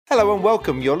Hello and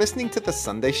welcome. You're listening to the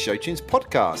Sunday Show Tunes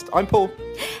podcast. I'm Paul.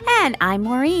 And I'm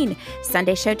Maureen.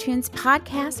 Sunday Show Tunes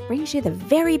podcast brings you the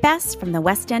very best from the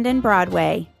West End and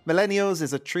Broadway. Millennials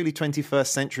is a truly 21st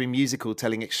century musical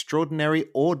telling extraordinary,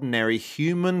 ordinary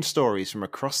human stories from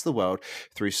across the world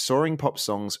through soaring pop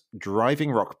songs, driving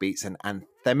rock beats, and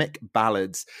anthemic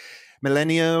ballads.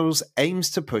 Millennials aims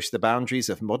to push the boundaries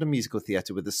of modern musical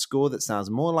theatre with a score that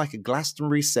sounds more like a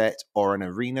Glastonbury set or an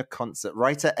arena concert.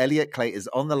 Writer Elliot Clay is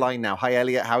on the line now. Hi,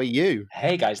 Elliot. How are you?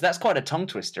 Hey, guys. That's quite a tongue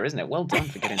twister, isn't it? Well done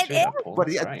for getting through that, Paul.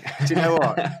 But yeah, right. Do you know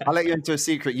what? I'll let you into a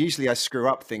secret. Usually I screw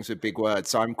up things with big words,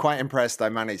 so I'm quite impressed I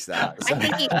managed that. So. I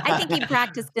think he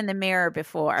practiced in the mirror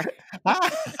before.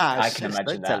 I can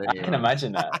imagine that. I can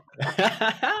imagine that.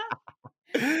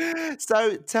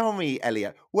 So tell me,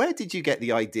 Elliot, where did you get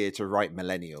the idea to write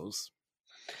Millennials?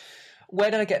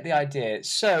 Where did I get the idea?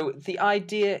 So the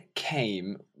idea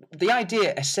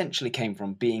essentially came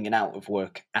from being an out of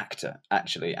work actor,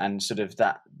 actually, and sort of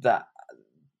that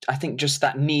I think just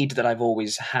that need that I've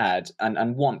always had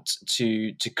and want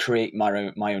to create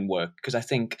my own work, because I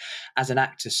think as an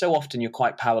actor so often you're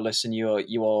quite powerless and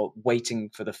you're waiting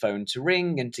for the phone to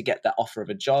ring and to get that offer of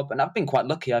a job. And I've been quite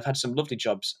lucky. I've had some lovely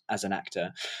jobs as an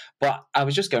actor, but I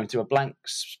was just going through a blank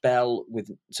spell with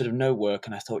sort of no work,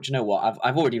 and I thought, you know what,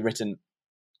 I've already written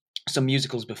some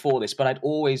musicals before this, but I'd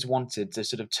always wanted to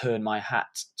sort of turn my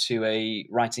hat to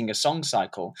writing a song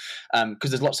cycle, because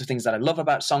there's lots of things that I love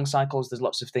about song cycles. There's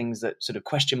lots of things that sort of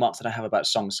question marks that I have about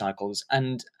song cycles.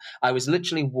 And I was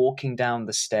literally walking down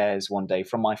the stairs one day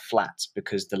from my flat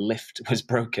because the lift was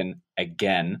broken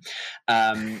again.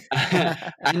 And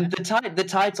the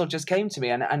title just came to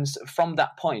me. And from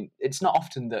that point, it's not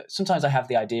often that sometimes I have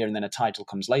the idea and then a title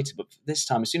comes later. But this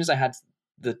time, as soon as I had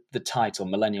the title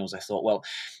Millennials, I thought, well,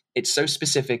 it's so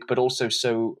specific but also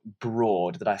so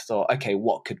broad that I thought, okay,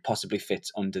 what could possibly fit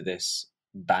under this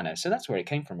banner? So that's where it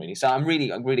came from, really. So I'm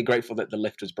really grateful that the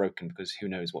lift was broken, because who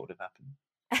knows what would have happened.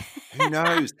 Who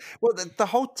knows? Well, the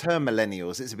whole term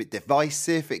millennials is a bit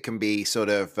divisive. It can be sort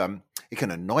of, it can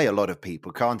annoy a lot of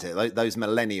people, can't it? Those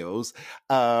millennials.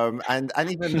 And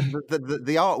even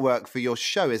the artwork for your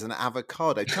show is an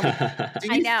avocado. Tell me,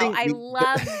 I know. I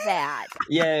love that.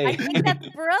 Yay. I think that's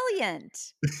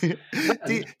brilliant.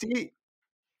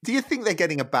 Do you think they're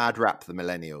getting a bad rap, the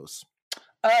millennials?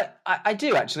 I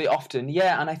do actually often,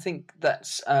 yeah, and I think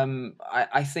that's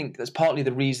I think that's partly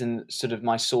the reason, sort of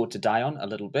my sword to die on a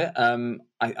little bit.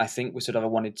 I think we sort of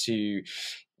wanted to,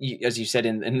 as you said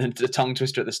in the tongue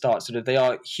twister at the start, sort of they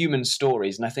are human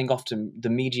stories, and I think often the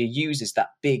media uses that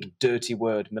big dirty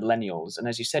word millennials, and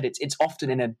as you said, it's often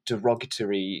in a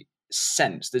derogatory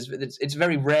sense. It's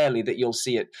very rarely that you'll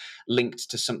see it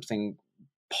linked to something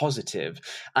positive,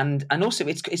 and also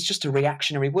it's just a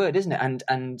reactionary word, isn't it?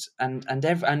 And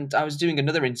I was doing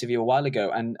another interview a while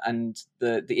ago, and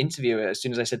the interviewer, as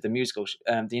soon as I said the musical,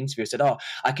 the interviewer said, "Oh,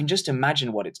 I can just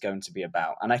imagine what it's going to be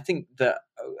about." And I think that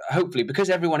hopefully, because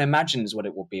everyone imagines what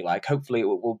it will be like, hopefully it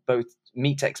will both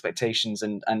meet expectations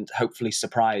and hopefully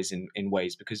surprise in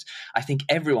ways, because I think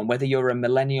everyone, whether you're a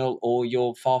millennial or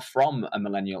you're far from a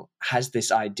millennial, has this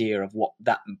idea of what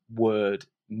that word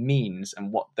means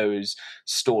and what those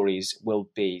stories will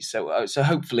be. So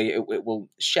hopefully it will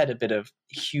shed a bit of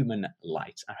human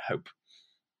light, I hope.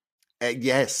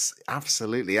 Yes,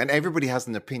 absolutely. And everybody has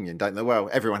an opinion, don't they? Well,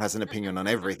 everyone has an opinion on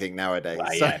everything nowadays.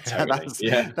 Well, yeah, totally.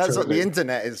 That's totally. what the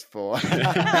internet is for.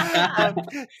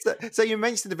 So you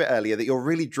mentioned a bit earlier that you're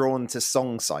really drawn to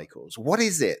song cycles. What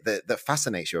is it that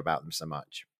fascinates you about them so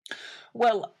much?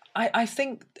 Well, I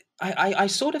think I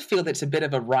sort of feel that it's a bit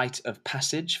of a rite of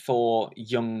passage for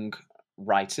young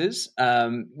writers.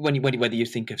 Whether you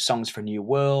think of Songs for a New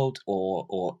World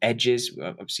or Edges,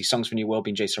 obviously Songs for a New World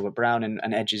being J. Robert Brown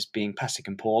and Edges being Pasek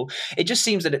and Paul, it just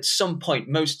seems that at some point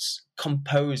most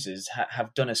composers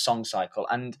have done a song cycle,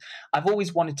 and I've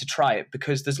always wanted to try it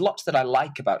because there's lots that I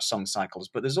like about song cycles,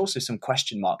 but there's also some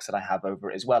question marks that I have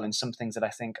over it as well, and some things that I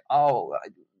think,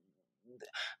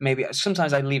 maybe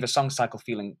sometimes I leave a song cycle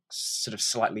feeling sort of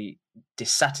slightly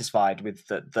dissatisfied with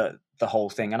the whole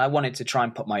thing, and I wanted to try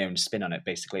and put my own spin on it,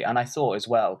 basically. And I thought as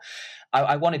well,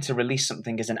 I wanted to release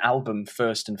something as an album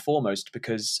first and foremost,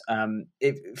 because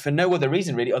for no other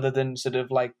reason really, other than sort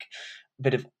of like a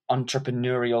bit of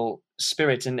entrepreneurial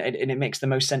spirit, and it makes the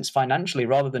most sense financially,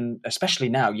 rather than, especially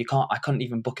now, I couldn't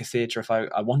even book a theatre if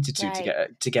I wanted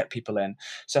to get people in.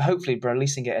 So hopefully by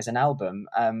releasing it as an album,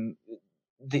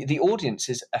 the audience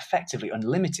is effectively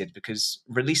unlimited, because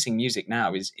releasing music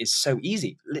now is so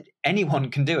easy.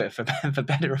 Anyone can do it, for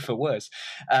better or for worse.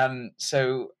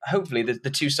 So hopefully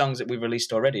the two songs that we've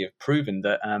released already have proven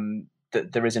that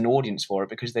that there is an audience for it,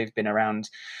 because they've been around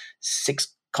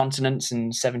 6 continents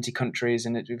and 70 countries,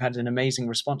 and we've had an amazing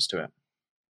response to it.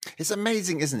 It's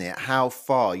amazing, isn't it, how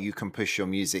far you can push your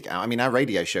music out. I mean, our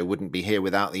radio show wouldn't be here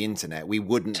without the internet. We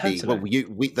wouldn't be, well,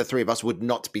 the three of us would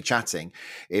not be chatting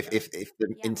if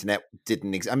the internet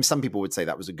didn't exist. I mean, some people would say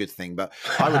that was a good thing, but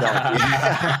I would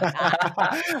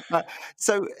argue.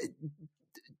 So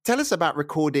tell us about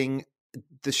recording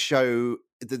the show,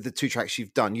 the 2 tracks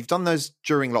you've done. You've done those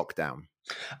during lockdown.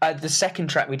 The second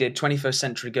track we did, 21st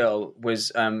Century Girl,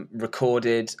 was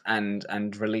recorded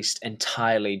and released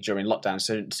entirely during lockdown.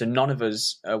 So none of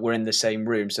us were in the same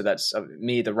room. So that's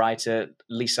me, the writer,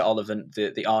 Lisa Oliphant,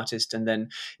 the artist, and then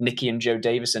Nikki and Joe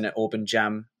Davison at Auburn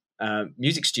Jam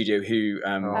Music Studio, who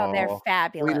they're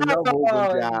fabulous. We love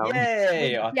Auburn Jam.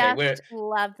 Yay! Okay, we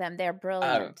love them. They're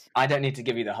brilliant. I don't need to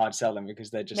give you the hard sell them because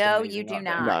they're just no, amazing, you do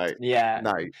not. not.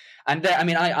 No. And I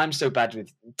mean, I'm so bad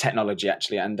with technology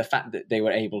actually, and the fact that they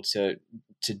were able to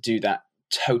do that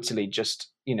totally just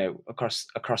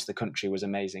across the country was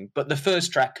amazing. But the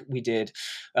first track we did,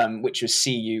 which was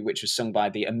 "See You," which was sung by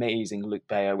the amazing Luke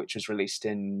Bayer, which was released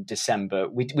in December,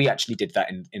 we actually did that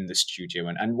in the studio,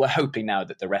 and we're hoping now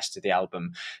that the rest of the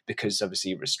album, because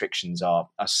obviously restrictions are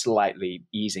slightly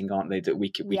easing, aren't they, that we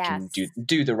can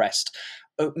do the rest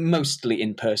mostly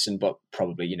in person, but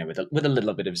probably with a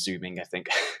little bit of zooming, I think.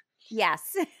 Yes.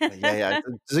 yeah.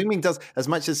 Zooming does, as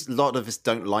much as a lot of us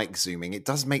don't like zooming, it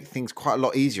does make things quite a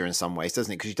lot easier in some ways,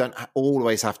 doesn't it? Because you don't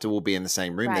always have to all be in the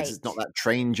same room. Right. It's not that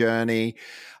train journey.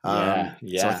 So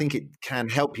I think it can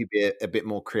help you be a bit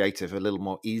more creative, a little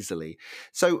more easily.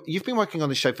 So you've been working on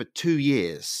the show for 2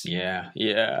 years. Yeah.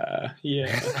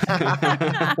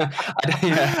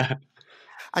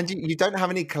 And you don't have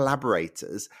any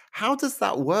collaborators. How does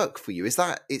that work for you? Is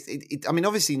that I mean,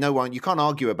 obviously, you can't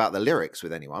argue about the lyrics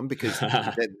with anyone because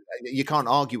you can't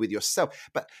argue with yourself.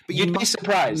 But you'd be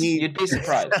surprised. You'd be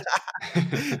surprised.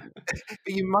 But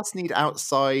you must need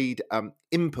outside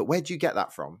input. Where do you get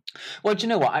that from? Well, do you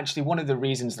know what? Actually, one of the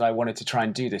reasons that I wanted to try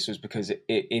and do this was because it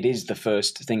is the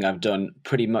first thing I've done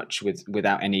pretty much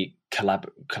without any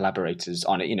collaborators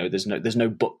on it. There's no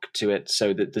book to it,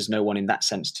 so that there's no one in that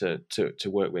sense to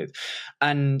work with.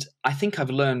 And I think I've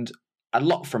learned a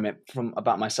lot from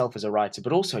about myself as a writer,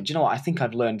 but also, do you know what? I think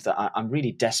I've learned that I'm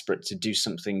really desperate to do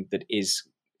something that is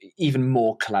even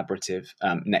more collaborative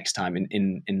next time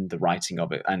in the writing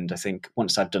of it. And I think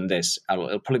once I've done this,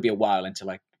 it'll probably be a while until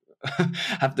I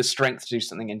have the strength to do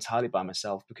something entirely by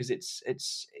myself, because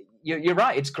you're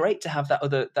right. It's great to have that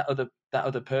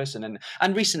other person.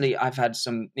 And recently I've had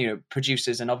some,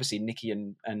 producers, and obviously Nikki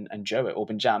and Joe at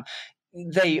Auburn Jam.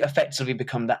 They effectively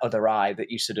become that other eye that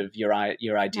you sort of your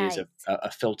ideas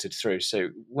are filtered through. So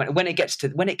when it gets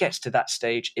to that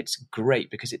stage, it's great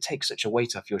because it takes such a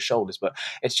weight off your shoulders. But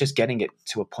it's just getting it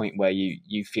to a point where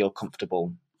you feel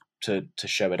comfortable to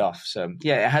show it off. So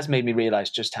yeah, it has made me realize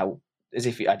just how, as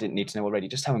if I didn't need to know already,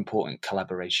 just how important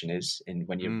collaboration is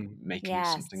when you're making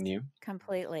something new.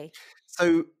 Completely.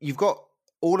 So you've got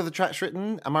all of the tracks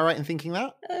written. Am I right in thinking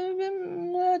that?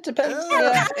 Depends.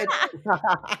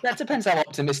 That depends how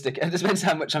optimistic. It depends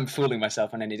how much I'm fooling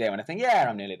myself on any day when I think,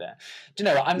 I'm nearly there. Do you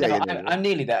know what? I'm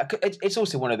nearly there. It's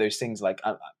also one of those things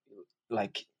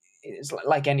it's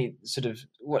like any sort of,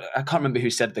 I can't remember who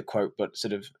said the quote, but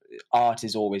sort of art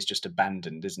is always just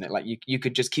abandoned, isn't it? Like you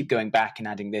could just keep going back and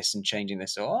adding this and changing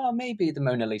this, or maybe the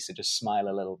Mona Lisa just smile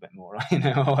a little bit more, or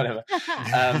whatever.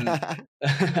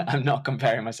 I'm not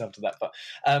comparing myself to that, but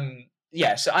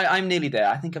so I'm nearly there.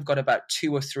 I think I've got about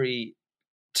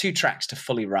 2 tracks to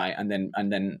fully write, and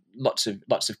then lots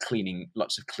of cleaning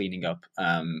up.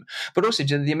 But also,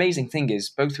 the amazing thing is,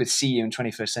 both with "See You" and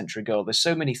 21st Century Girl, there's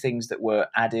so many things that were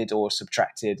added or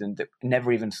subtracted and that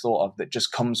never even thought of, that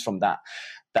just comes from that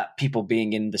people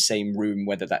being in the same room,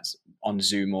 whether that's on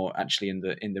Zoom or actually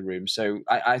in the room. So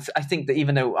I think that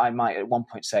even though I might at one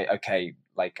point say, okay,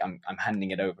 like I'm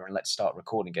handing it over and let's start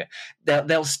recording it,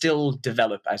 they'll still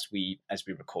develop as we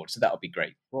record. So that'll be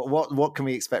great. What can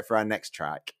we expect for our next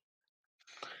track?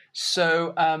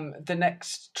 So the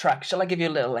next track, shall I give you a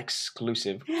little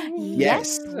exclusive?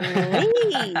 Yes,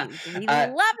 please. We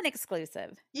love an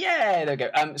exclusive. Yeah, there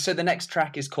we go. So the next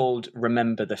track is called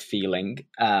 "Remember the Feeling,"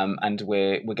 and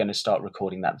we're going to start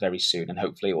recording that very soon, and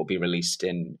hopefully it will be released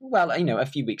in a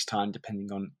few weeks' time,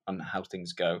 depending on how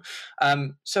things go.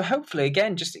 So hopefully,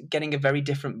 again, just getting a very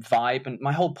different vibe. And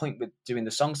my whole point with doing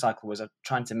the song cycle was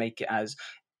trying to make it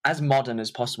as modern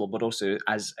as possible, but also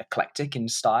as eclectic in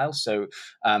style. So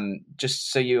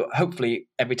just so you, hopefully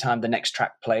every time the next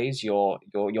track plays, you're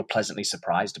pleasantly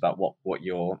surprised about what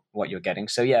you're getting.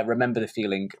 So yeah, "Remember the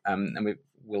Feeling," and we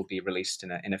will be released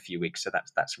in a few weeks. So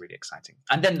that's really exciting.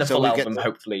 And then the full album,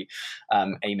 hopefully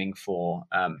aiming for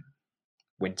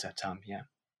winter time. Yeah.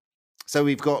 So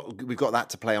we've got that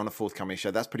to play on a forthcoming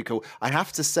show. That's pretty cool. I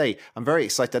have to say, I'm very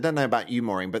excited. I don't know about you,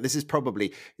 Maureen, but this is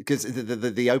probably because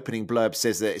the opening blurb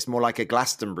says that it's more like a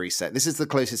Glastonbury set. This is the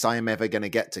closest I am ever going to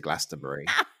get to Glastonbury.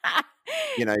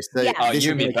 You know, so Yeah. Oh,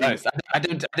 you and me both. I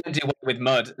don't do well with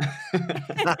mud.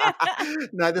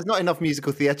 No, there's not enough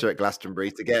musical theatre at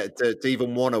Glastonbury to get to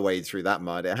even want to wade through that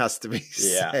mud. It has to be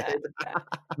said.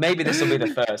 Maybe this will be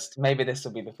the first. Maybe this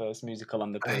will be the first musical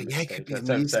on the Yeah, it could be stage.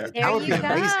 amazing. There That would be you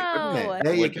amazing, wouldn't go. it?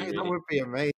 There you would be go. That really- would be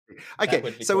amazing. That Okay,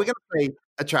 would be so we're cool. going to play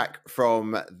a track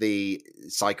from the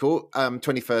cycle,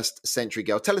 21st Century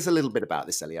Girl. Tell us a little bit about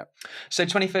this, Elliot. So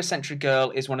 21st Century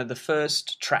Girl is one of the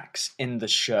first tracks in the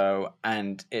show,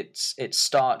 and it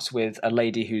starts with a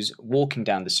lady who's walking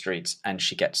down the street and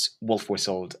she gets wolf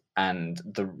whistled, and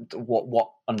what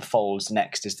unfolds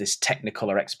next is this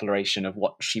technicolor exploration of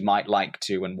what she might like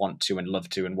to and want to and love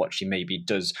to, and what she maybe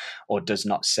does or does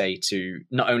not say to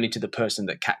not only to the person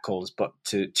that catcalls, but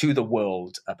to the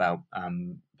world about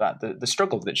the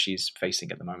struggle that she's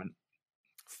facing at the moment.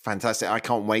 Fantastic. I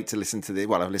can't wait to listen to this.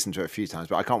 Well, I've listened to it a few times,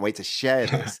 but I can't wait to share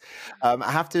this.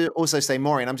 I have to also say,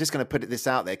 Maureen, I'm just going to put this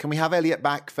out there. Can we have Elliot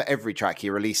back for every track he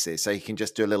releases so he can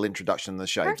just do a little introduction on the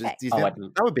show? Perfect. Do you think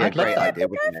that would be a I'd love great that. idea,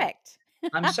 wouldn't it? Perfect.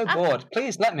 I'm so bored.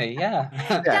 Please let me. Yeah.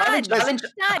 Done. I'll Done.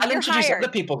 You're introduce hired.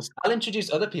 other people's. I'll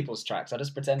introduce other people's tracks. I'll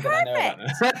just pretend that I know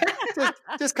that.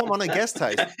 Just come on and guest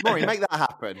host. Maureen, make that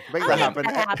happen. Make I'll that make happen.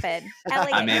 that happen.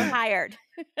 Elliot, I'm you're in. hired.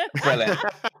 Brilliant.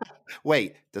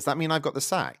 Wait, does that mean I've got the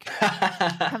sack?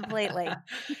 Completely.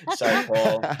 Sorry,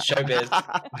 Paul. Showbiz.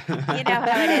 You know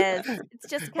how it is. It's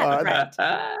just kind of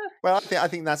right. Well, I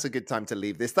think that's a good time to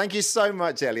leave this. Thank you so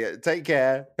much, Elliot. Take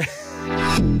care.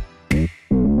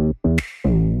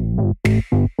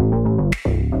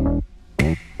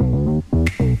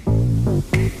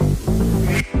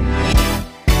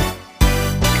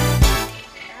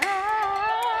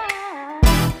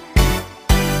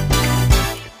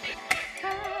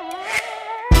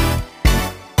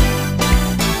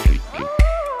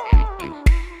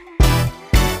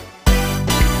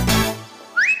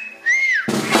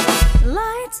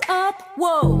 Lights up,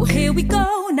 whoa, here we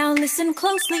go. Now listen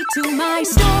closely to my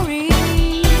story.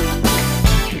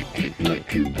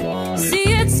 See,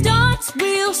 it starts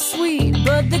real sweet,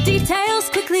 but the details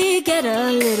quickly get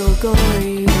a little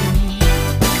gory.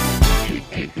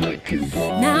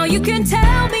 Now you can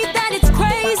tell me that it's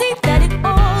crazy, that it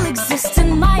all exists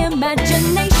in my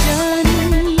imagination.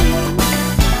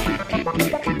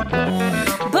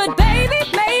 But baby,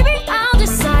 maybe I'll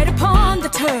decide upon the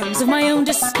terms of my own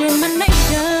discrimination.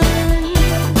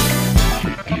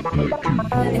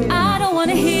 And I don't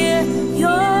wanna hear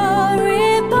your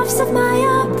rip-offs of my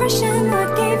oppression.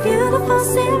 What gave you the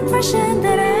false impression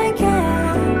that I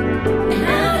care? And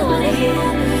I don't wanna hear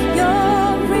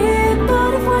your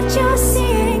report of what you're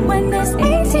seeing when there's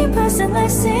 18%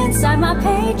 less inside my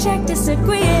paycheck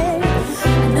disagreeing.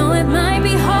 I know it might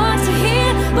be hard to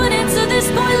hear, but answer this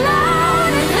boy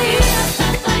loud and clear.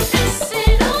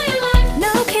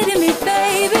 No kidding me,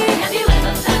 baby. Have you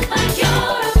ever felt like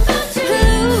you're about to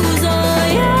lose all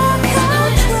your control?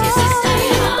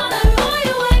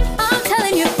 I'm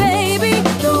telling you, baby,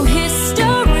 though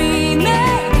history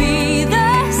may be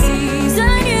the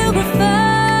season you prefer.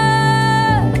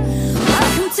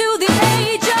 Welcome to the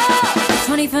age of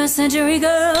 21st Century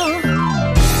Girl.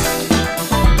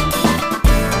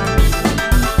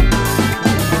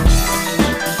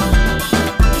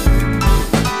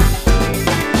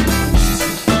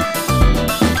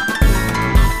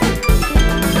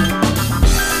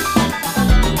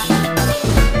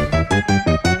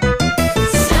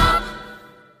 Stop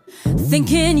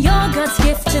thinking your God's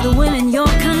gift to the women you're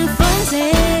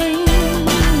confronting.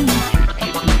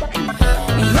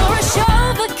 You're a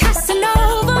Shova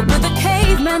Casanova with a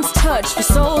caveman's touch for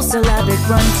soul-syllabic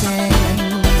grunting.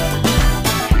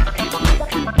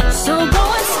 So go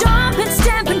and stomp and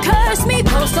stamp and curse me,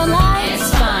 post online, it's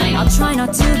fine, I'll try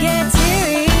not to get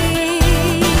teary.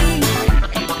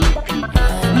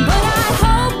 But I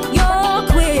hope you're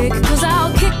quick, 'cause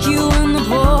I'll kick you in the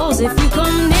balls if you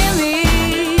come near me.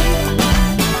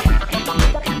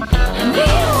 And we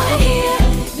don't wanna hear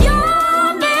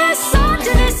your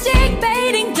misogynistic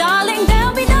baiting, darling.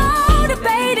 There'll be no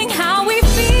debating how we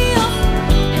feel.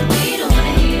 And we don't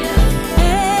wanna hear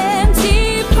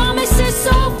empty promises,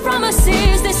 sold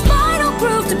promises. This final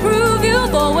proof to prove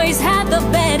you've always had the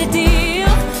better deal.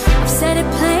 I've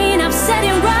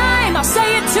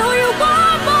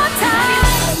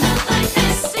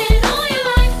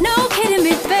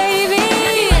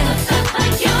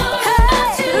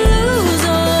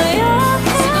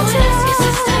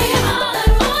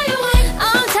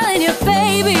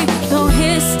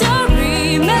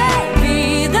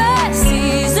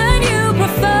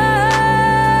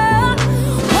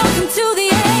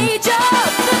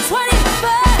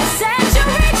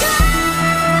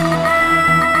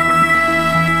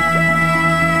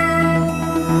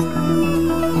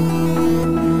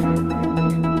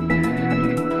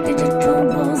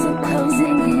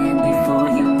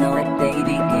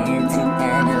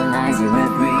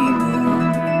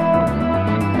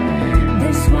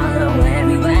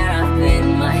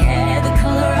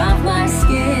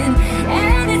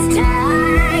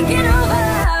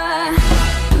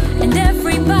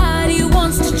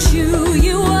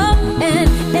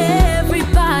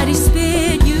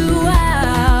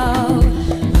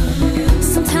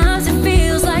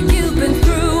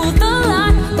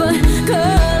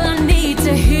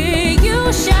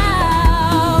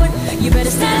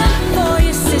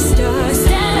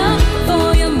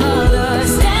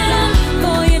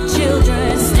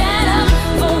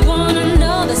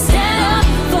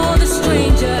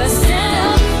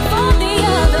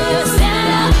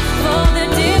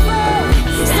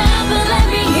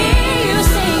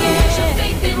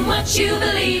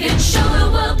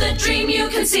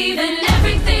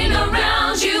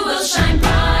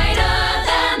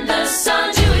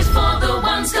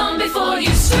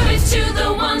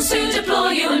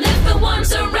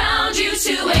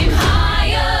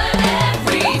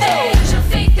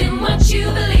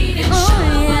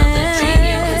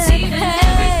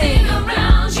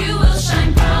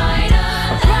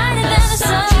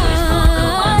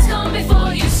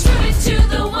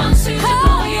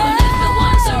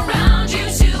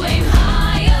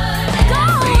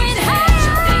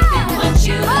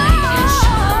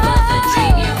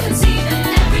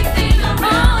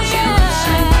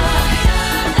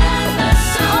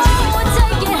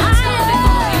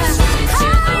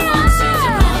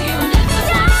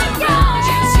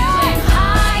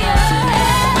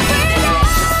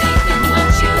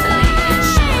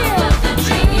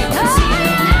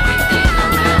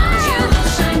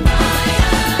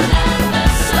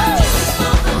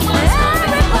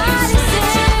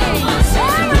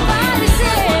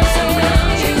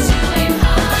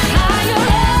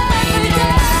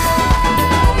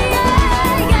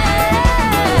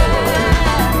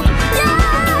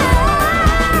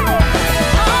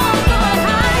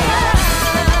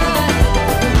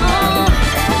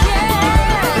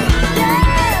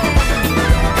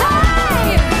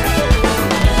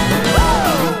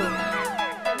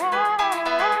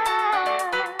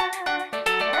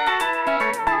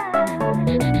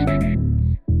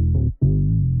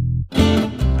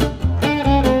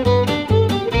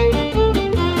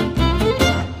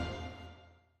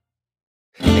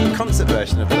concert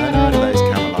version of Lerner and Lowe's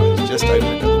Camelot has just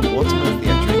opened at the Watermill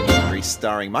Theatre in Newbury,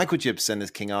 starring Michael Gibson as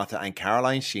King Arthur and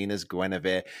Caroline Sheen as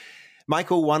Guinevere.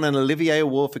 Michael won an Olivier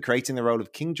Award for creating the role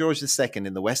of King George II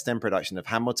in the West End production of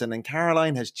Hamilton, and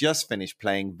Caroline has just finished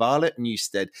playing Violet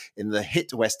Newstead in the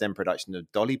hit West End production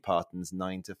of Dolly Parton's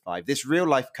 9 to 5. This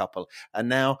real-life couple are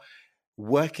now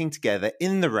working together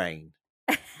in the rain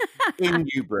in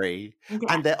Newbury,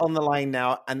 and they're on the line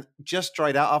now and just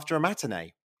dried out after a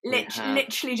matinee.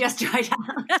 Literally just dried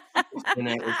out. It's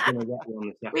gonna get one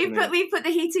this afternoon. we put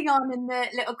the heating on in the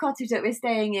little cottage that we're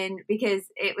staying in because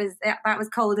that was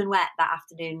cold and wet that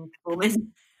afternoon performance.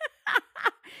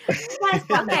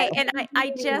 Okay, and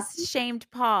I just shamed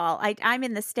Paul. I'm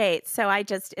in the States, so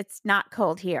it's not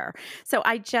cold here. So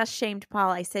I just shamed Paul.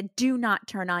 I said, do not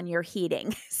turn on your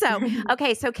heating. So,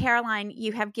 okay, so Caroline,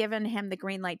 you have given him the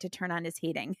green light to turn on his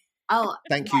heating. Oh,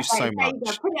 thank you so much.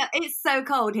 It's so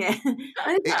cold here.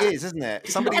 It is, isn't it?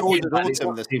 Somebody ordered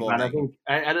autumn this morning.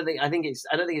 I don't think it's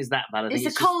that bad. It's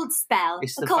a cold spell.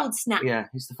 It's a cold snap. Yeah,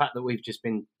 it's the fact that we've just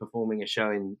been performing a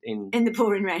show in the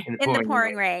pouring rain. In the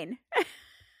pouring rain.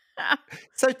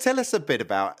 So tell us a bit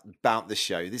about the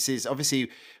show. This is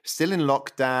obviously still in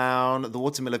lockdown. The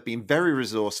Watermill have been very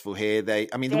resourceful here. The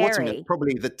Watermill is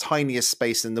probably the tiniest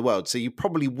space in the world, so you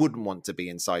probably wouldn't want to be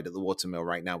inside at the Watermill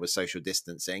right now with social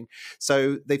distancing.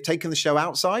 So they've taken the show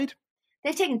outside?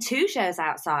 They've taken 2 shows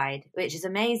outside, which is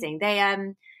amazing. They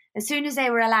as soon as they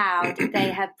were allowed,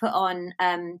 they have put on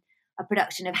a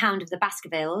production of Hound of the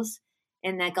Baskervilles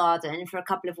in their garden for a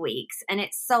couple of weeks, and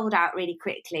it sold out really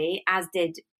quickly, as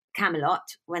did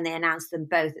Camelot when they announced them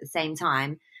both at the same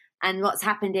time. And what's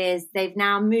happened is they've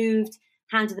now moved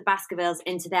Hound of the Baskervilles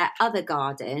into their other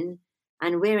garden,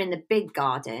 and we're in the big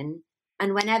garden.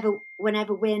 And whenever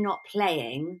we're not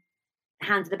playing,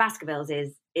 Hound of the Baskervilles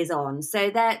is on. So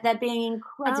they're being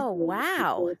incredibly. Oh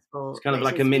wow! It's kind of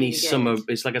like a mini summer.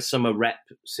 It's like a summer rep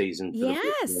season. For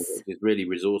it's really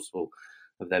resourceful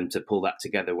of them to pull that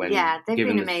together when they've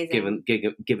been amazing.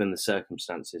 Given the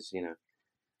circumstances,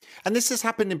 And this has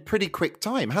happened in pretty quick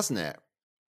time, hasn't it?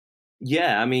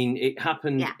 Yeah, I mean, it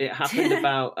happened. Yeah. It happened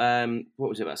about what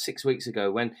was it? About 6 weeks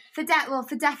ago. When for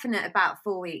definite about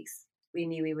 4 weeks, we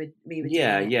knew we would.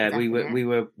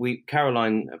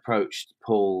 Caroline approached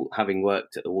Paul, having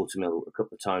worked at the Watermill a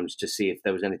couple of times, to see if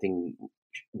there was anything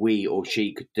we or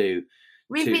she could do.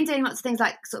 We've been doing lots of things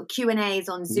like sort of Q&As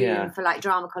on Zoom for like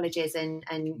drama colleges and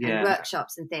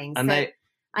workshops and things. And so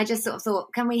I just sort of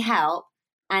thought, can we help?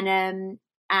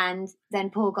 And then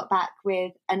Paul got back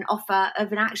with an offer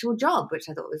of an actual job, which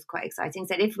I thought was quite exciting. He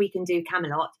said, if we can do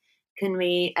Camelot, can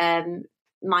we,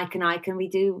 Mike and I, can we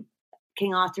do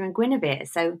King Arthur and Guinevere?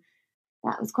 So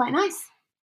that was quite nice.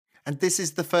 And this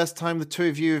is the first time the two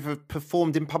of you have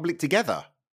performed in public together.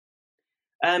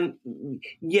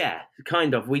 Yeah,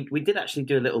 kind of. We did actually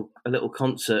do a little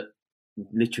concert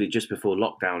literally just before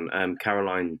lockdown.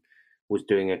 Caroline was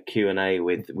doing a Q&A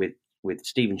with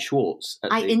Stephen Schwartz.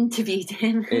 I interviewed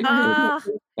him at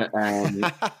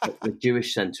the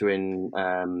Jewish Centre in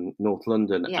North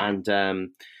London, and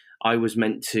I was just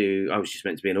meant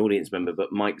to be an audience member,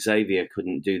 but Mike Xavier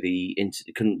couldn't do the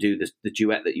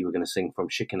duet that you were going to sing from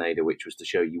Schikaneder, which was the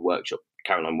show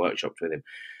Caroline workshopped with him.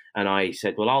 And I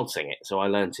said, well, I'll sing it. So I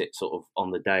learnt it sort of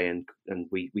on the day, and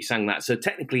we sang that. So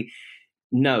technically,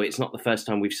 no, it's not the first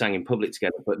time we've sang in public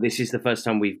together, but this is the first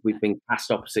time we've been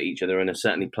cast opposite each other and are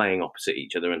certainly playing opposite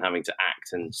each other and having to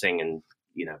act and sing and,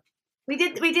 We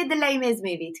did the Les Mis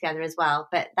movie together as well,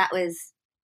 but that was,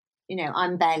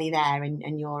 I'm barely there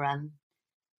and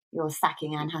you're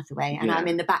sacking Anne Hathaway and I'm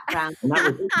in the background.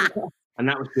 And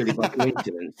that was really by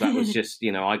coincidence. That was just,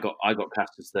 I got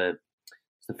cast as the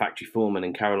factory foreman,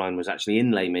 and Caroline was actually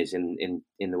in Les Mis in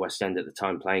the West End at the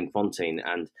time playing Fantine,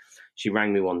 and she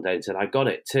rang me one day and said, I got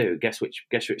it too. Guess which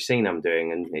scene I'm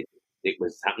doing? And it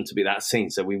happened to be that scene.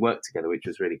 So we worked together, which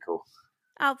was really cool.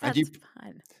 Oh, that's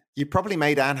fun. You probably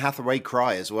made Anne Hathaway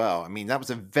cry as well. I mean, that was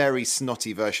a very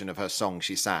snotty version of her song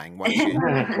she sang once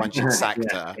you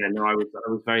sacked her. Yeah, no, I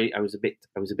was a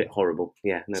bit horrible.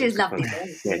 Yeah, no, she was lovely.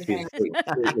 Yeah, she was sweet.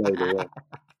 Yeah.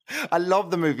 I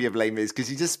love the movie of Les Mis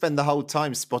because you just spend the whole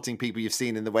time spotting people you've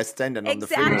seen in the West End and on the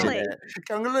fringe.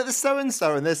 Going, look, there's so and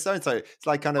so and there's so and so. It's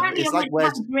like kind of. Apparently it's like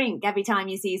where's a drink every time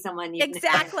you see someone.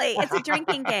 Exactly, it's a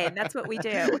drinking game. That's what we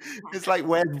do. It's like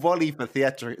where's volley for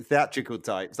theatrical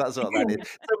types. That's what that is.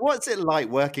 So, what's it like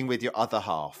working with your other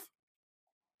half?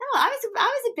 Oh, I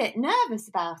was a bit nervous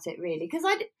about it really because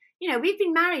we've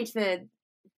been married for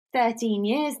 13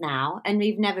 years now and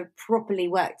we've never properly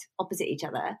worked opposite each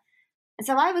other.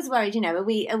 So I was worried, are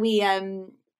we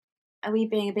are we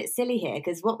being a bit silly here?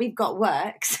 Because what we've got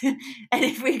works, and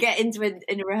if we get into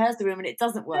in a rehearsal room and it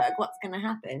doesn't work, what's going to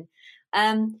happen?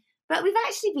 But we've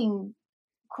actually been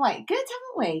quite good,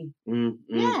 haven't we?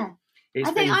 Yeah.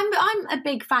 I think I'm a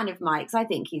big fan of Mike's. I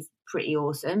think he's pretty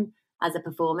awesome as a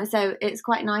performer. So it's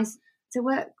quite nice to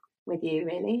work with you,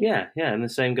 really. Yeah, and the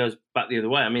same goes back the other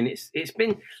way. I mean, it's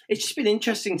just been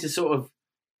interesting to sort of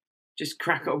just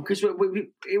crack on, because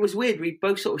it was weird. We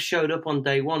both sort of showed up on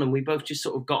day one, and we both just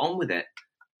sort of got on with it.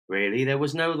 Really, there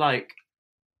was no like,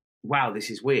 wow, this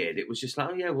is weird. It was just like,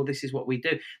 oh yeah, well, this is what we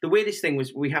do. The weirdest thing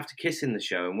was we have to kiss in the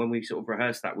show, and when we sort of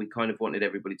rehearsed that, we kind of wanted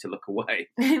everybody to look away.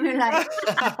 We were like,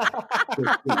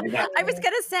 I was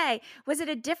going to say, was it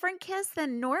a different kiss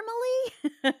than normally?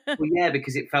 Well, yeah,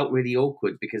 because it felt really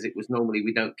awkward, because it was normally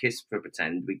we don't kiss for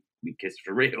pretend, we kiss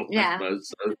for real. Yeah. I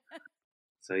suppose.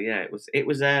 So yeah, it was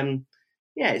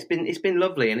yeah, it's been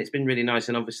lovely, and it's been really nice,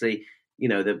 and obviously, you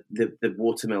know, the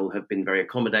Watermill have been very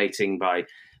accommodating by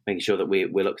making sure that we're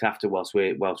looked after whilst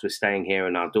we're staying here,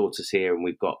 and our daughter's here, and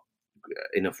we've got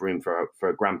enough room for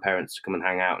our grandparents to come and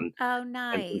hang out and oh,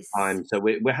 nice. time. So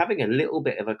we're having a little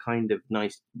bit of a kind of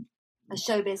nice a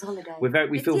showbiz holiday.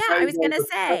 We feel yeah, very, I was going to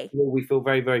say. We feel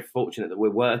very, very fortunate that we're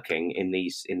working in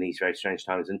these very strange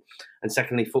times, and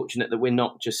secondly, fortunate that we're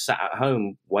not just sat at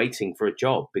home waiting for a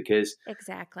job, because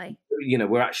exactly, you know,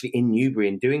 we're actually in Newbury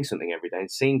and doing something every day and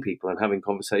seeing people and having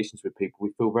conversations with people.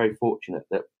 We feel very fortunate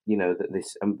that, you know, that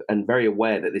this and very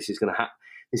aware that this is going to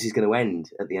this is going to end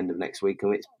at the end of next week,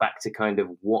 and it's back to kind of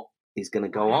what is going to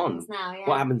go on.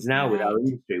 What happens now with our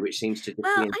industry, which seems to just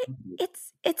be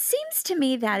it seems to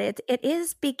me that it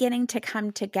is beginning to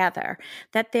come together,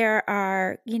 that there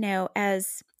are, you know,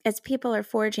 as people are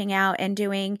forging out and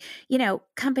doing, you know,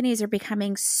 companies are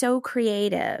becoming so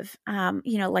creative,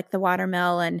 you know, like the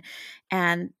Watermill and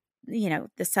you know,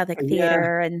 the Southwark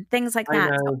Theatre and things like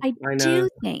that. So I do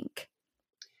think.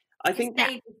 I think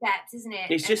baby steps, isn't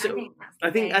it? It's just,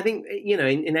 I think you know,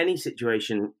 in any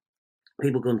situation,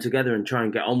 people come together and try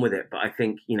and get on with it. But I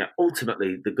think, you know,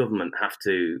 ultimately the government have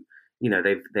to, you know,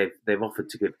 they've offered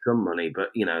to give some money, but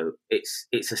you know, it's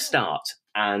a start,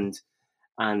 and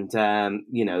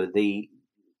you know, they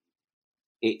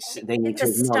need to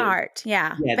start,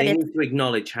 yeah. But they need to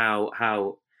acknowledge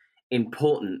how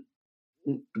important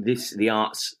the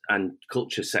arts and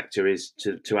culture sector is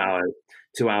to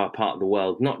our part of the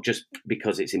world, not just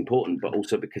because it's important, but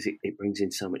also because it brings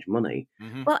in so much money.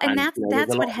 Mm-hmm. Well, and that's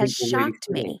what has shocked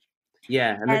me.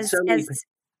 Yeah, and as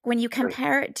when you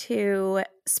compare it to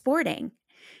sporting,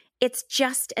 it's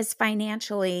just as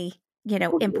financially, you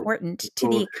know, important to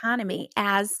the economy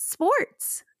as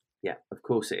sports. Yeah, of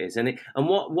course it is. And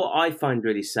what I find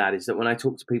really sad is that when I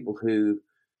talk to people who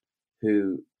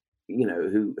you know,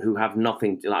 who have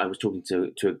nothing. Like I was talking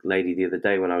to a lady the other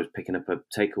day when I was picking up a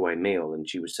takeaway meal, and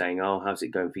she was saying, "Oh, how's it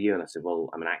going for you?" And I said, "Well,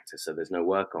 I'm an actor, so there's no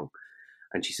work on."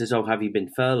 And she says, "Oh, have you been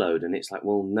furloughed?" And it's like,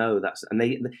 "Well, no, that's..." And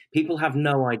people have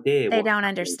no idea. They don't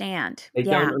understand. They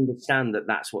don't understand that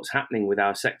that's what's happening with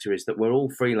our sector, is that we're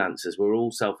all freelancers, we're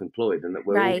all self-employed, and that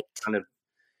we're all kind of.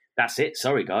 That's it.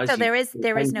 Sorry, guys. So there is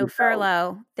no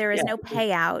furlough. There is no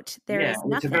payout. There is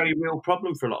nothing. It's a very real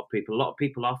problem for a lot of people. A lot of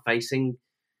people are facing.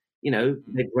 You know,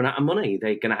 they've run out of money.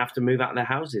 They're going to have to move out of their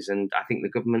houses, and I think the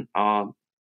government are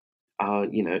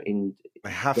you know, they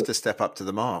have to step up to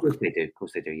the mark. Of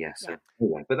course they do. Yes. Yeah. So,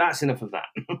 anyway, but that's enough of that.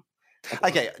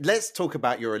 Okay, let's talk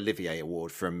about your Olivier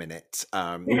Award for a minute.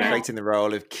 Creating the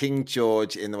role of King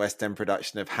George in the West End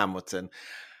production of Hamilton.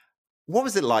 What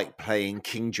was it like playing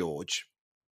King George?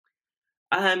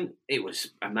 It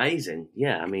was amazing.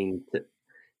 Yeah, I mean,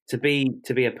 to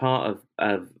be a part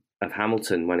of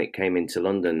Hamilton when it came into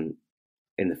London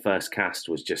in the first cast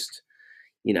was just,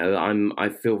 you know, I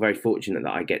feel very fortunate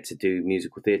that I get to do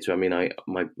musical theatre. I mean,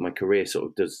 my career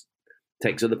sort of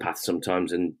takes other paths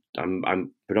sometimes, and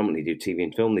I'm predominantly do TV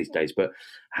and film these days. But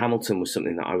Hamilton was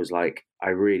something that I was like, I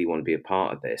really want to be a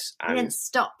part of this. And didn't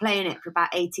stop playing it for about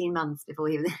 18 months before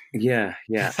he was. Yeah.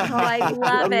 Oh, I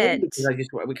love it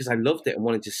because I loved it and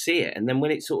wanted to see it. And then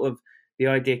when it sort of the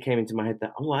idea came into my head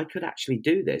that I could actually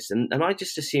do this, and I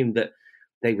just assumed that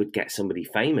they would get somebody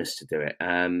famous to do it.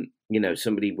 You know,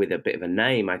 somebody with a bit of a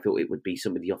name. I thought it would be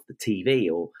somebody off the TV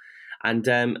and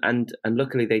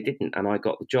luckily they didn't, and I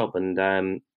got the job, and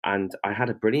I had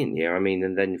a brilliant year. I mean,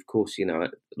 and then of course, you know,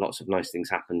 lots of nice things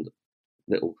happened.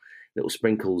 Little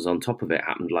sprinkles on top of it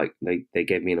happened, like they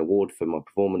gave me an award for my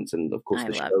performance, and of course I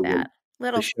love that.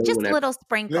 Little sprinkles. Little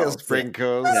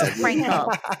sprinkles.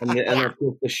 And of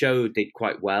course the show did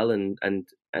quite well, and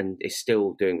is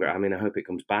still doing great. I mean, I hope it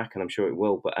comes back, and I'm sure it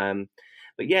will. But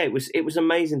yeah, it was an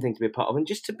amazing thing to be a part of, and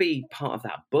just to be part of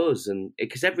that buzz, and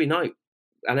because every night,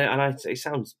 and it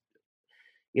sounds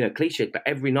cliched, but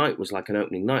every night was like an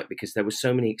opening night because there were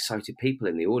so many excited people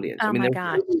in the audience. Oh, my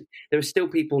God. There are still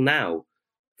people now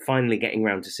finally getting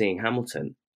around to seeing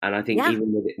Hamilton. And I think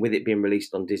even with it being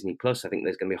released on Disney Plus, I think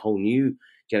there's going to be a whole new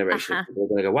generation of people who are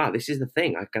going to go, wow, this is the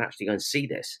thing. I can actually go and see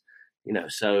this.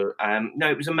 So no,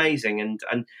 it was amazing. And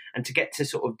to get to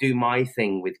sort of do my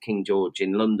thing with King George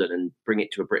in London and bring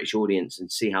it to a British audience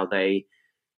and see how they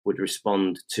would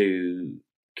respond to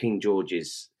King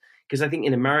George's, because I think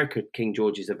in America, King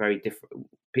George is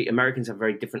Americans have a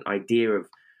very different idea of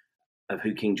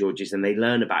who King George is, and they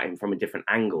learn about him from a different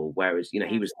angle. Whereas,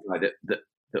 he was the guy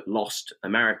that lost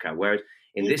America. Whereas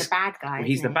he's the bad guy.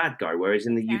 He's the bad guy. Whereas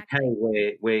in the UK,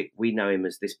 where we know him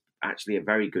as this actually a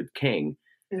very good king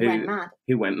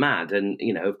who went mad, and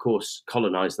of course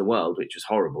colonized the world, which was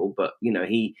horrible. But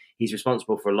he's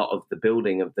responsible for a lot of the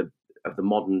building of the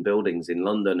modern buildings in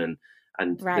London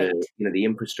and the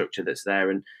infrastructure that's there.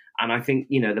 And I think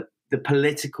the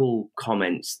political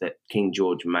comments that King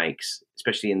George makes,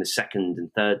 especially in the second and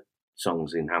third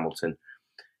songs in Hamilton,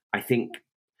 I think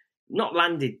not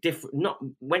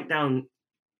went down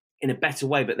in a better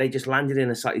way, but they just landed in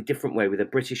a slightly different way with a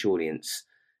British audience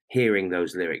hearing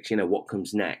those lyrics. What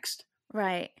comes next,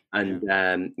 right? And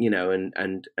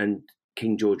and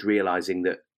King George realizing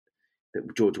that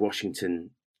George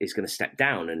Washington is going to step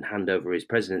down and hand over his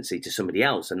presidency to somebody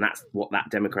else, and that's what that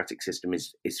democratic system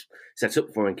is set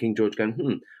up for. And King George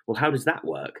going, well, how does that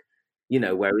work?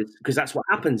 Whereas because that's what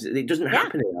happens. It doesn't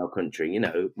happen in our country.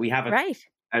 We have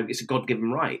it's a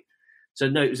God-given right. So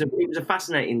no, it was a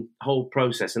fascinating whole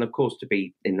process, and of course to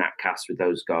be in that cast with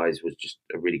those guys was just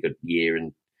a really good year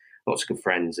and lots of good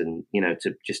friends, and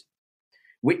to just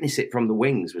witness it from the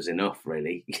wings was enough,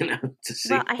 really. To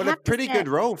see. Well, a pretty good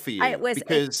role for you. It was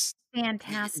because a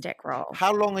fantastic role.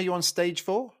 How long are you on stage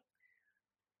for?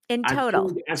 In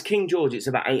total, as King George, it's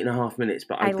about 8.5 minutes.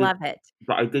 But I love it.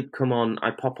 But I did come on.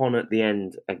 I pop on at the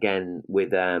end again with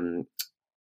the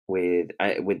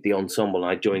ensemble.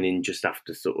 I join in just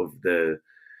after sort of the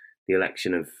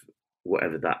election of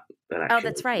whatever that election. Oh,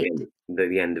 that's right.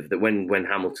 The end of when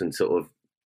Hamilton sort of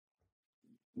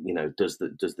does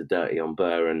the dirty on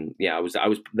Burr, and I was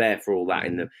there for all that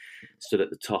stood at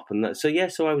the top, and so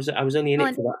I was only in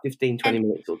it for about 15-20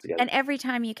 minutes altogether. And every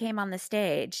time you came on the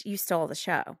stage, you stole the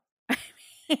show.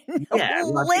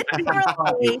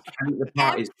 Literally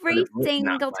every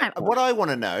single time. What I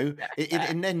want to know,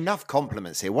 in enough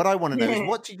compliments here, what I want to know is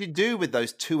what did you do with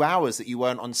those 2 hours that you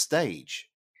weren't on stage?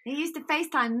 He used to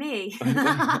FaceTime me.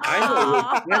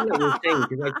 I know it was thing,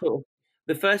 because I thought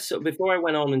the first, before I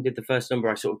went on and did the first number,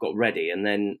 I sort of got ready, and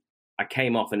then I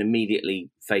came off and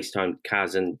immediately FaceTimed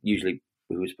Kaz, and usually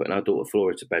who was putting our daughter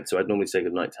Flora to bed, so I'd normally say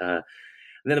goodnight to her.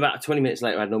 And then about 20 minutes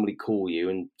later, I'd normally call you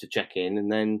and to check in,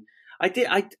 and then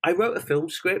I wrote a film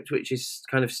script, which is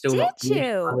kind of still not. Did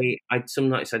you? Some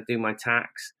nights I'd do my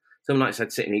tax. Some nights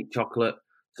I'd sit and eat chocolate.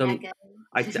 I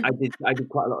did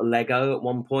quite a lot of Lego at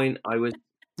one point. I'd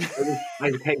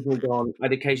occasionally go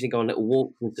on little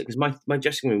walks, because my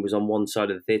dressing room was on one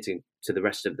side of the theatre to the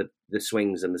rest of the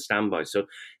swings and the standby. So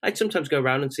I'd sometimes go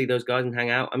around and see those guys and hang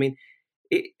out. I mean,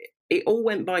 it all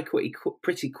went by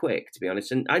pretty quick, to be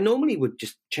honest. And I normally would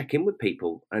just check in with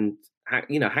people and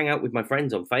hang out with my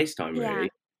friends on FaceTime.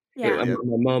 Really, yeah. And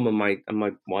my mum and my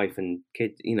wife and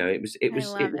kids.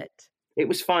 It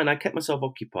was fine. I kept myself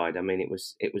occupied. I mean,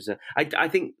 I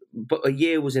think, but a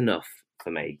year was enough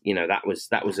for me. That was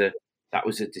a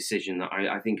decision that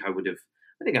I think I'd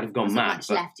have gone mad. Much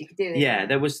left you could do.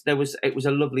 It was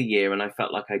a lovely year, and I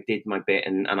felt like I did my bit,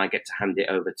 and I get to hand it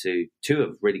over to two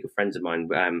of really good friends of mine.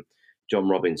 John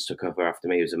Robbins took over after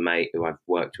me. He was a mate who I've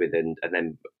worked with, and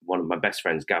then one of my best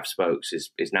friends, Gav Spokes,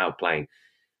 is now playing.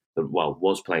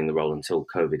 Was playing the role until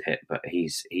COVID hit, but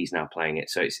he's now playing it.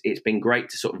 So it's been great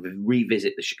to sort of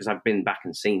revisit the show, because I've been back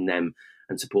and seen them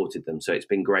and supported them. So it's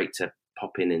been great to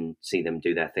pop in and see them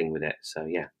do their thing with it. So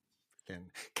yeah.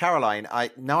 Caroline, I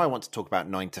want to talk about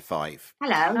 9 to 5.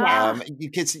 Hello.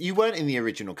 You weren't in the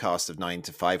original cast of 9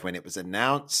 to 5 when it was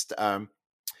announced.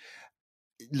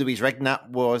 Louise Regnat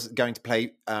was going to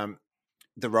play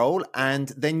the role, and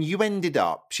then you ended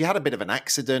up, she had a bit of an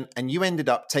accident, and you ended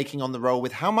up taking on the role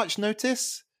with how much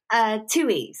notice? 2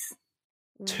 weeks.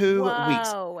 2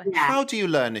 weeks. Yeah. How do you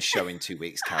learn a show in 2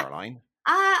 weeks, Caroline?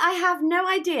 I have no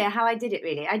idea how I did it,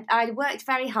 really. I worked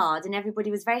very hard, and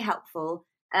everybody was very helpful.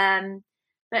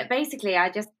 But basically, I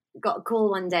just got a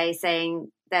call one day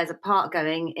saying there's a part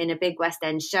going in a big West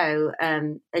End show,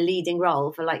 a leading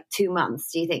role for like 2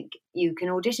 months. Do you think you can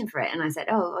audition for it? And I said,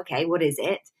 oh, okay, what is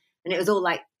it? And it was all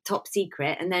like top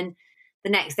secret. And then the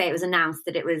next day it was announced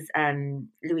that it was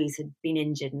Louise had been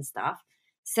injured and stuff.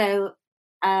 So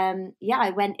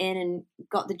I went in and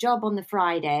got the job on the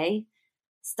Friday,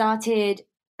 started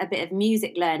a bit of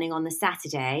music learning on the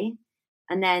Saturday,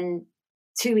 and then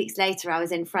 2 weeks later I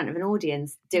was in front of an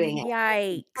audience doing it.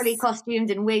 Yikes. Fully costumed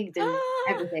and wigged and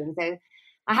everything. So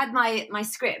I had my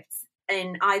scripts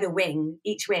in either wing.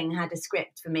 Each wing had a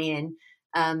script for me,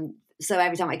 and so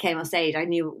every time I came on stage I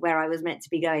knew where I was meant to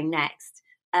be going next.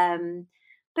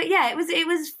 But yeah, it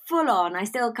was full on. I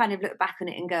still kind of look back on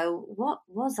it and go, what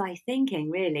was I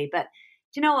thinking, really? But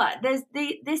do you know what? There's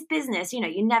this business,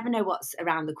 you never know what's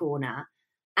around the corner.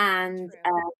 And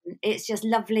it's just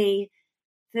lovely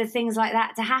for things like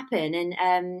that to happen.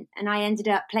 And I ended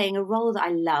up playing a role that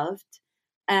I loved.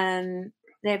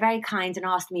 They're very kind and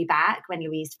asked me back when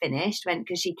Louise finished,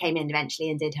 because she came in eventually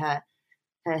and did her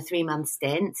 3-month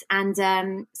stint. And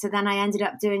so then I ended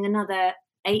up doing another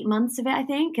 8 months of it, I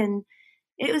think. And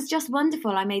it was just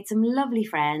wonderful. I made some lovely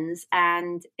friends,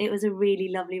 and it was a really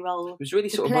lovely role. It was really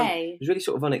it was really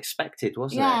sort of unexpected,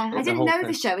 wasn't it? Yeah, I didn't know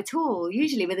the show at all.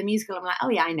 Usually with a musical, I'm like, oh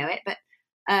yeah, I know it. But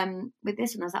with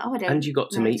this one, I was like, oh, I don't. And you got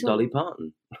to meet Dolly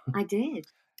Parton. I did.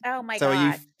 Oh my God! So are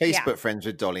you Facebook friends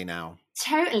with Dolly now?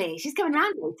 Totally. She's coming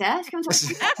round later. She's coming to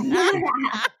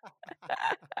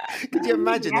Could you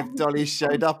imagine if Dolly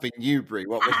showed up in Newbury?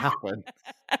 What would happen?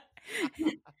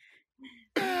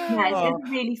 Yeah, it was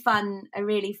a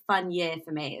really fun year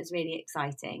for me. It was really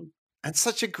exciting. And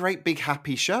such a great big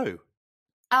happy show.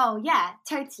 Oh yeah,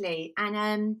 totally.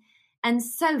 And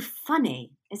so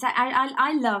funny. It's like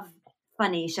I love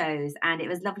funny shows, and it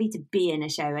was lovely to be in a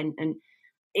show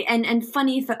and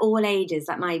funny for all ages.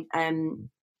 Like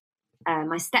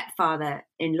my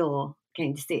stepfather-in-law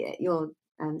came to see it, your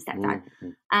stepdad. Mm-hmm.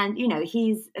 And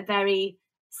he's a very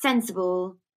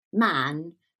sensible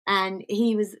man. And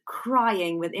he was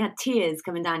crying he had tears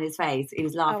coming down his face. He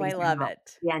was laughing. Oh, I love it.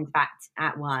 The end of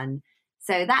Act 1.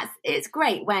 So it's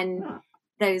great when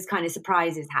those kind of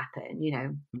surprises happen,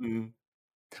 Mm-hmm.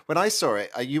 When I saw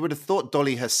it, you would have thought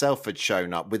Dolly herself had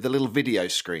shown up with the little video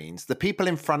screens. The people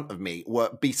in front of me were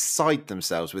beside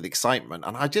themselves with excitement.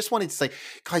 And I just wanted to say,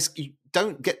 guys, you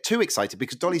don't get too excited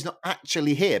because Dolly's not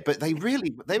actually here. But they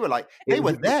were like, they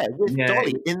were there with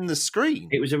Dolly in the screen.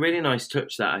 It was a really nice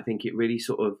touch that I think it really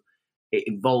sort of, it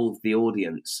involved the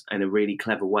audience in a really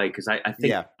clever way. Because I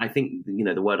think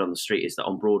the word on the street is that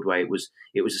on Broadway it was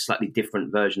a slightly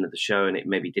different version of the show, and it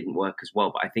maybe didn't work as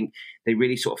well. But I think they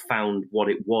really sort of found what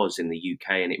it was in the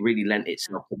UK, and it really lent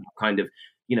itself to kind of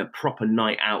proper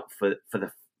night out for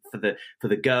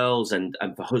the girls and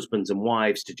for husbands and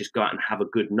wives to just go out and have a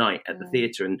good night at the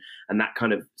theatre, and that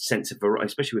kind of sense of variety,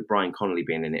 especially with Brian Connolly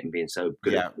being in it and being so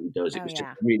good at what he does. It was just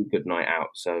a really good night out.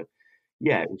 So.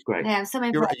 Yeah, it was great. Yeah,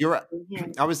 you're right.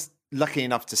 I was lucky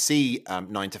enough to see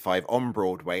 9 to 5 on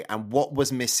Broadway, and what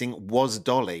was missing was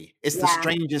Dolly. It's the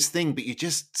strangest thing, but you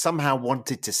just somehow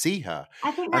wanted to see her.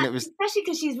 I think that, especially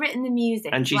because she's written the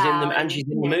music, and she's in the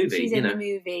movie. She's in the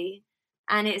movie,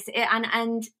 and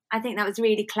and I think that was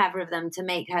really clever of them to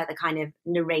make her the kind of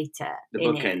narrator. The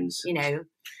bookends,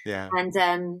 Yeah,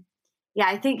 and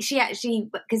I think she actually,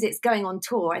 because it's going on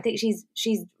tour, I think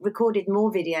she's recorded more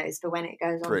videos for when it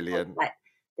goes on. Brilliant. Like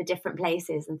the different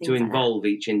places and things to involve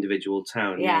each individual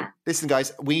town. Yeah. Listen,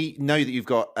 guys, we know that you've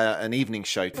got an evening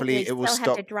show. Hopefully, it will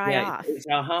stop. To dry off. It's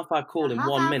our half-hour call in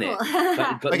 1 minute.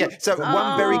 But okay, so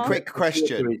one very quick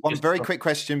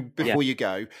question before you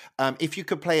go. If you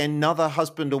could play another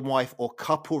husband or wife or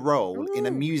couple role in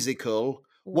a musical,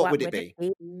 what would it be?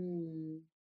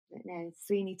 No,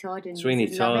 Sweeney Todd. Sweeney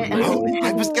Todd.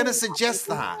 I was going to suggest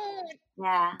that.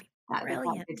 Yeah, that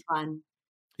would be fun.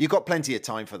 You've got plenty of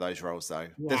time for those roles, though.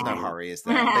 Yeah. There's no hurry, is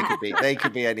there? They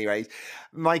could be anyway.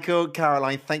 Michael,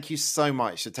 Caroline, thank you so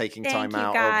much for taking time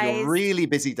out of your really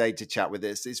busy day to chat with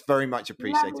us. It's very much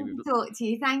appreciated. Lovely to talk to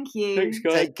you. Thank you. Thanks,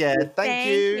 guys. Take care. Thank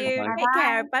you. Take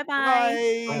care.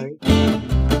 Bye-bye. Bye.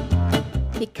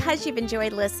 Because you've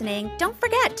enjoyed listening, don't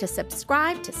forget to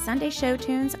subscribe to Sunday Show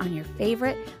Tunes on your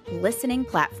favorite listening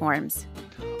platforms.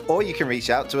 Or you can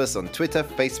reach out to us on Twitter,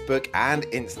 Facebook, and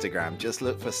Instagram. Just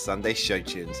look for Sunday Show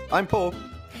Tunes. I'm Paul.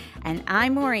 And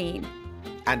I'm Maureen.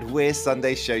 And we're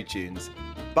Sunday Show Tunes.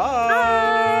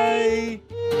 Bye.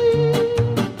 Bye.